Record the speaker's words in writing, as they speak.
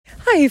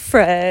Hi,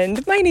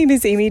 friend. My name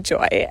is Amy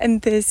Joy,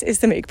 and this is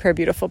the Make Prayer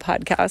Beautiful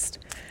podcast.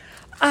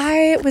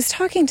 I was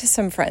talking to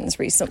some friends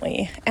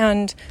recently,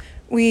 and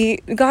we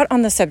got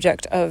on the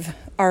subject of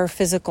our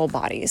physical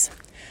bodies.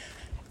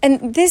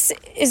 And this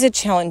is a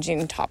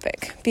challenging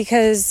topic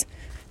because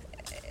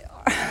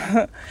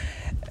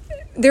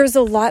there's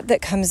a lot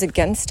that comes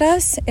against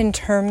us in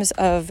terms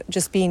of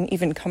just being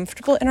even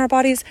comfortable in our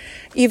bodies,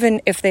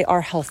 even if they are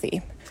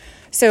healthy.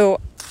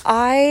 So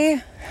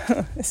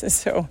this is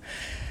so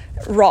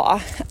raw.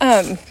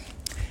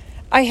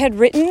 I had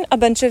written a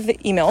bunch of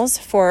emails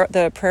for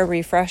the Prayer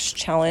Refresh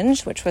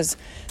Challenge, which was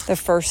the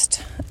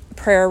first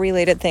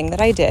prayer-related thing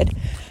that I did.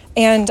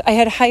 And I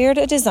had hired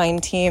a design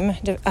team,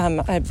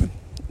 a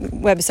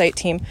website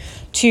team,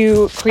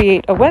 to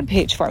create a web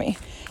page for me.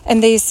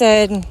 And they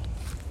said,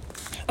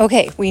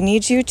 okay, we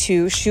need you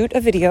to shoot a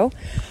video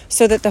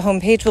so that the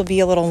homepage will be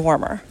a little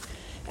warmer.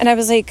 And I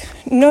was like,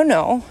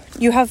 no,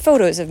 you have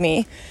photos of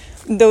me.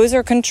 Those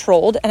are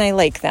controlled and I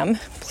like them.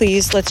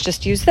 Please, let's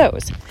just use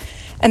those.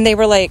 And they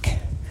were like,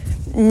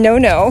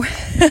 no,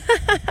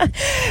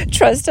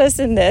 trust us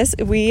in this.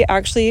 We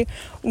actually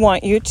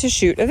want you to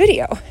shoot a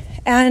video.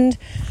 And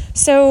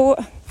so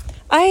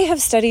I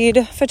have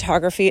studied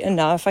photography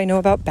enough. I know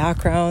about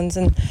backgrounds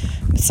and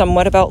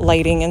somewhat about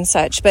lighting and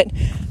such. But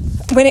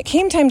when it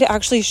came time to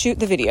actually shoot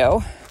the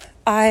video,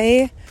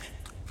 I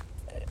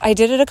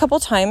did it a couple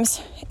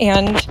times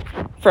and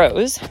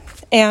froze.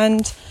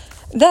 And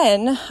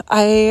then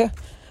I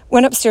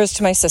went upstairs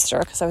to my sister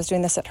because I was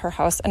doing this at her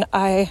house, and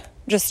I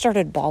just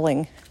started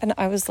bawling. And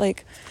I was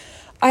like,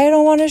 I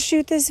don't want to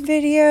shoot this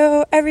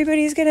video.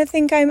 Everybody's going to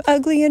think I'm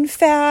ugly and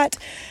fat.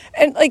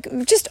 And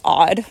just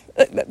odd.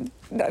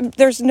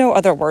 There's no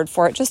other word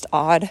for it, just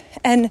odd.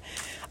 And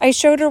I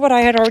showed her what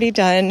I had already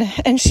done,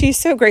 and she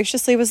so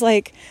graciously was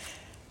like,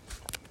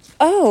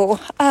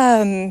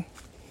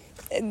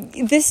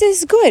 this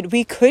is good.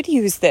 We could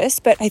use this,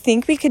 but I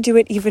think we could do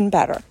it even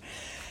better.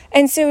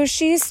 And so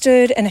she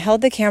stood and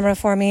held the camera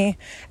for me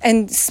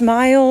and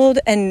smiled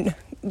and,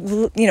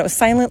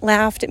 silent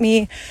laughed at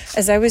me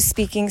as I was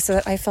speaking so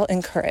that I felt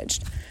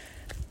encouraged.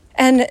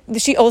 And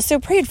she also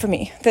prayed for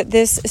me that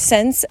this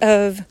sense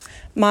of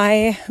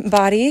my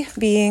body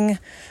being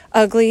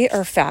ugly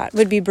or fat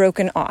would be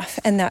broken off,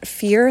 and that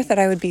fear that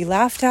I would be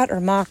laughed at or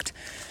mocked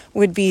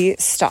would be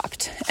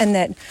stopped, and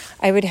that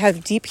I would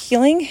have deep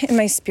healing in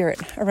my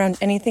spirit around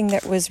anything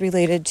that was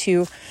related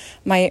to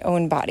my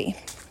own body.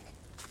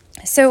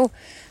 So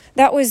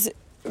that was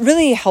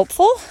really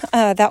helpful.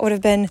 That would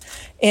have been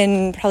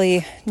in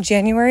probably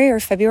January or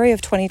February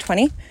of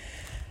 2020.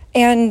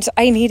 And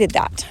I needed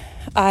that.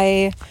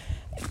 I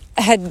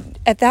had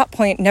at that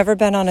point never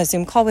been on a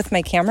Zoom call with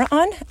my camera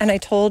on. And I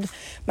told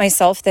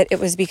myself that it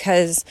was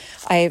because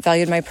I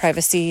valued my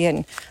privacy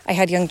and I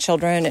had young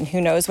children, and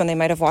who knows when they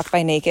might have walked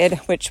by naked,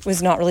 which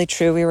was not really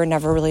true. We were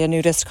never really a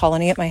nudist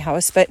colony at my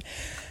house, but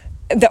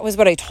that was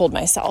what I told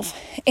myself.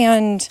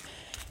 And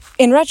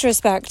in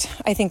retrospect,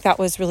 I think that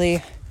was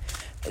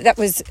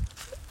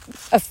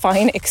a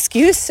fine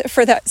excuse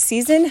for that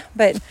season,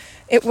 but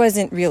it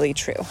wasn't really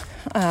true.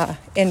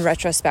 In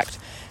retrospect,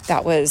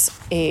 that was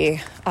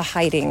a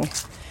hiding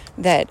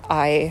that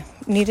I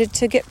needed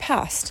to get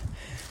past.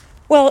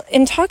 Well,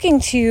 in talking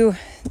to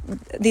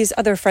these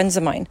other friends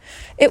of mine,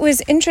 it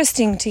was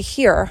interesting to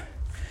hear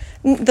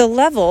the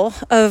level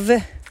of,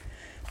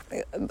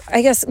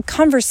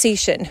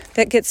 conversation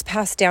that gets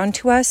passed down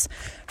to us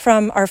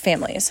from our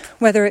families,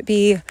 whether it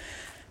be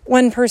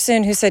one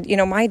person who said,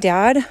 my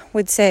dad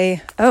would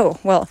say, oh,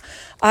 well,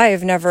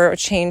 I've never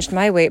changed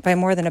my weight by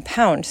more than a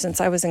pound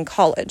since I was in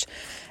college.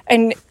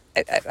 And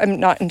I'm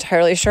not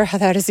entirely sure how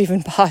that is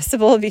even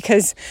possible,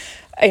 because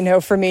I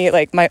know for me,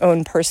 my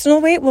own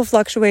personal weight will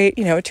fluctuate,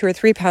 2 or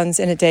 3 pounds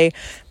in a day,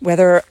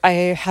 whether I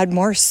had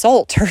more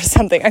salt or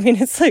something. I mean,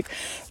 it's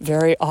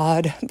very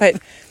odd,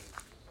 but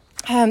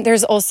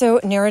there's also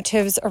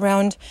narratives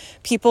around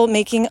people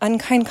making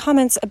unkind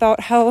comments about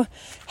how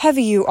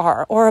heavy you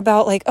are, or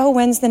about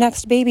when's the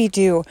next baby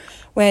due,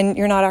 when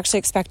you're not actually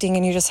expecting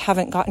and you just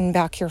haven't gotten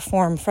back your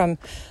form from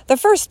the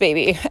first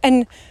baby.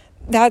 And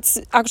that's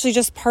actually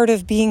just part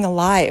of being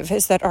alive,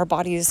 is that our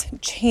bodies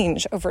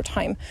change over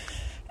time.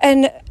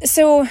 And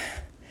so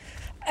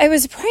I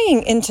was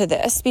praying into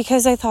this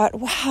because I thought,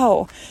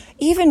 wow,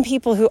 even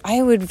people who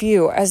I would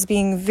view as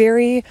being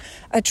very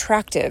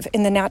attractive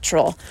in the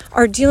natural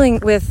are dealing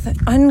with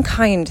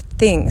unkind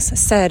things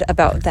said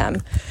about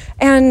them.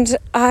 And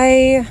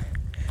I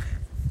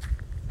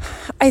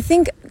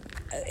think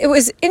it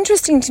was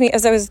interesting to me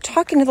as I was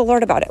talking to the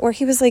Lord about it, where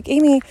he was like,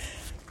 Amy,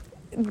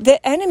 the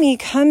enemy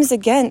comes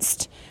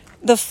against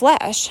the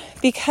flesh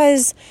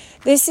because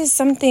this is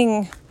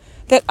something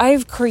that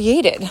I've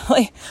created.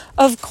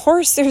 Of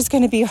course, there's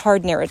going to be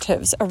hard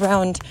narratives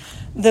around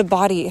the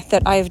body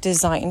that I've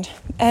designed.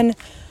 And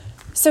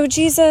so,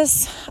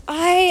 Jesus,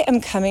 I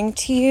am coming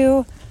to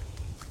you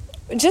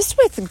just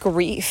with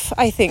grief,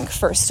 I think,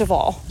 first of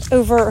all,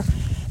 over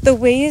the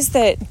ways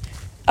that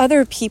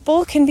other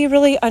people can be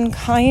really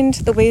unkind,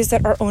 the ways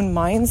that our own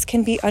minds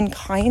can be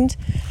unkind.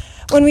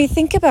 When we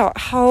think about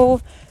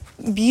how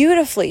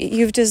beautifully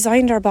you've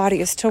designed our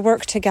bodies to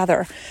work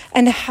together,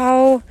 and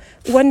how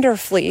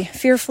wonderfully,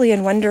 fearfully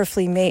and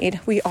wonderfully made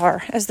we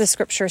are, as the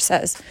scripture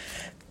says.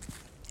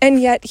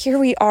 And yet here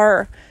we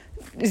are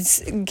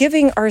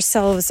giving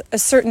ourselves a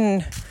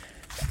certain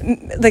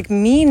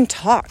mean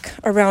talk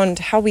around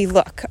how we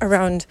look,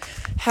 around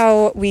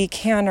how we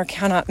can or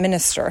cannot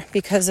minister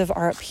because of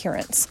our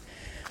appearance.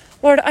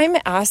 Lord, I'm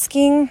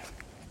asking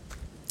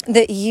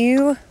that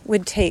you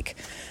would take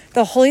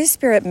the Holy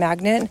Spirit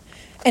magnet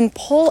and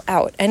pull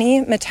out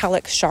any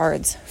metallic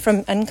shards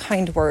from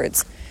unkind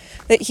words.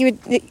 That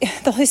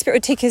the Holy Spirit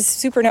would take his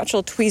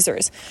supernatural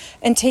tweezers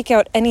and take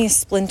out any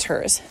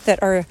splinters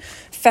that are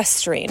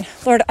festering.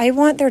 Lord, I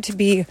want there to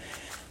be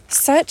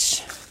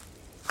such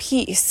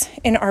peace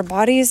in our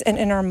bodies and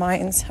in our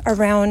minds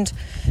around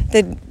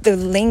the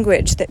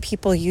language that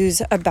people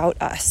use about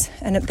us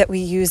and that we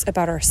use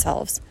about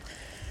ourselves.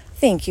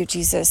 Thank you,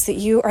 Jesus, that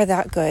you are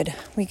that good.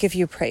 We give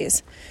you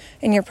praise.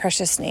 In your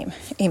precious name,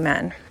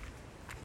 amen.